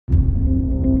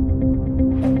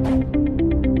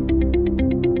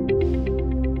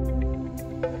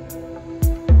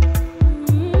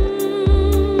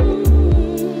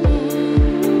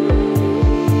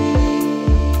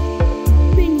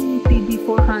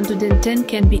PB410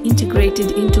 can be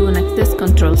integrated into an access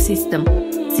control system.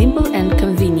 Simple and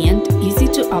convenient, easy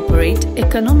to operate,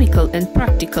 economical and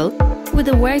practical, with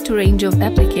a wide range of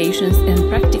applications and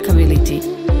practicability.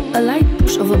 A light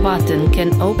push of a button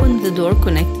can open the door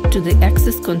connected to the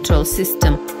access control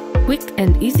system, quick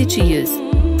and easy to use.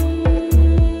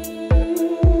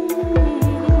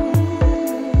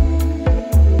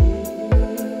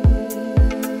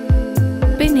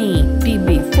 PNI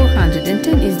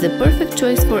PB410 is the perfect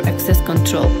choice for access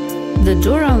control. The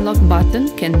door unlock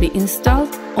button can be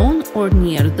installed on or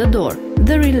near the door.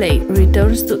 The relay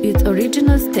returns to its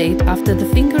original state after the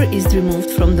finger is removed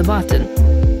from the button.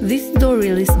 This door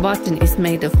release button is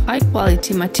made of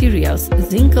high-quality materials,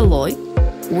 zinc alloy,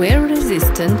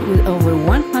 wear-resistant with over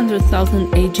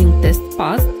 100,000 aging tests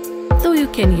passed, so you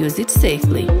can use it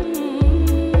safely.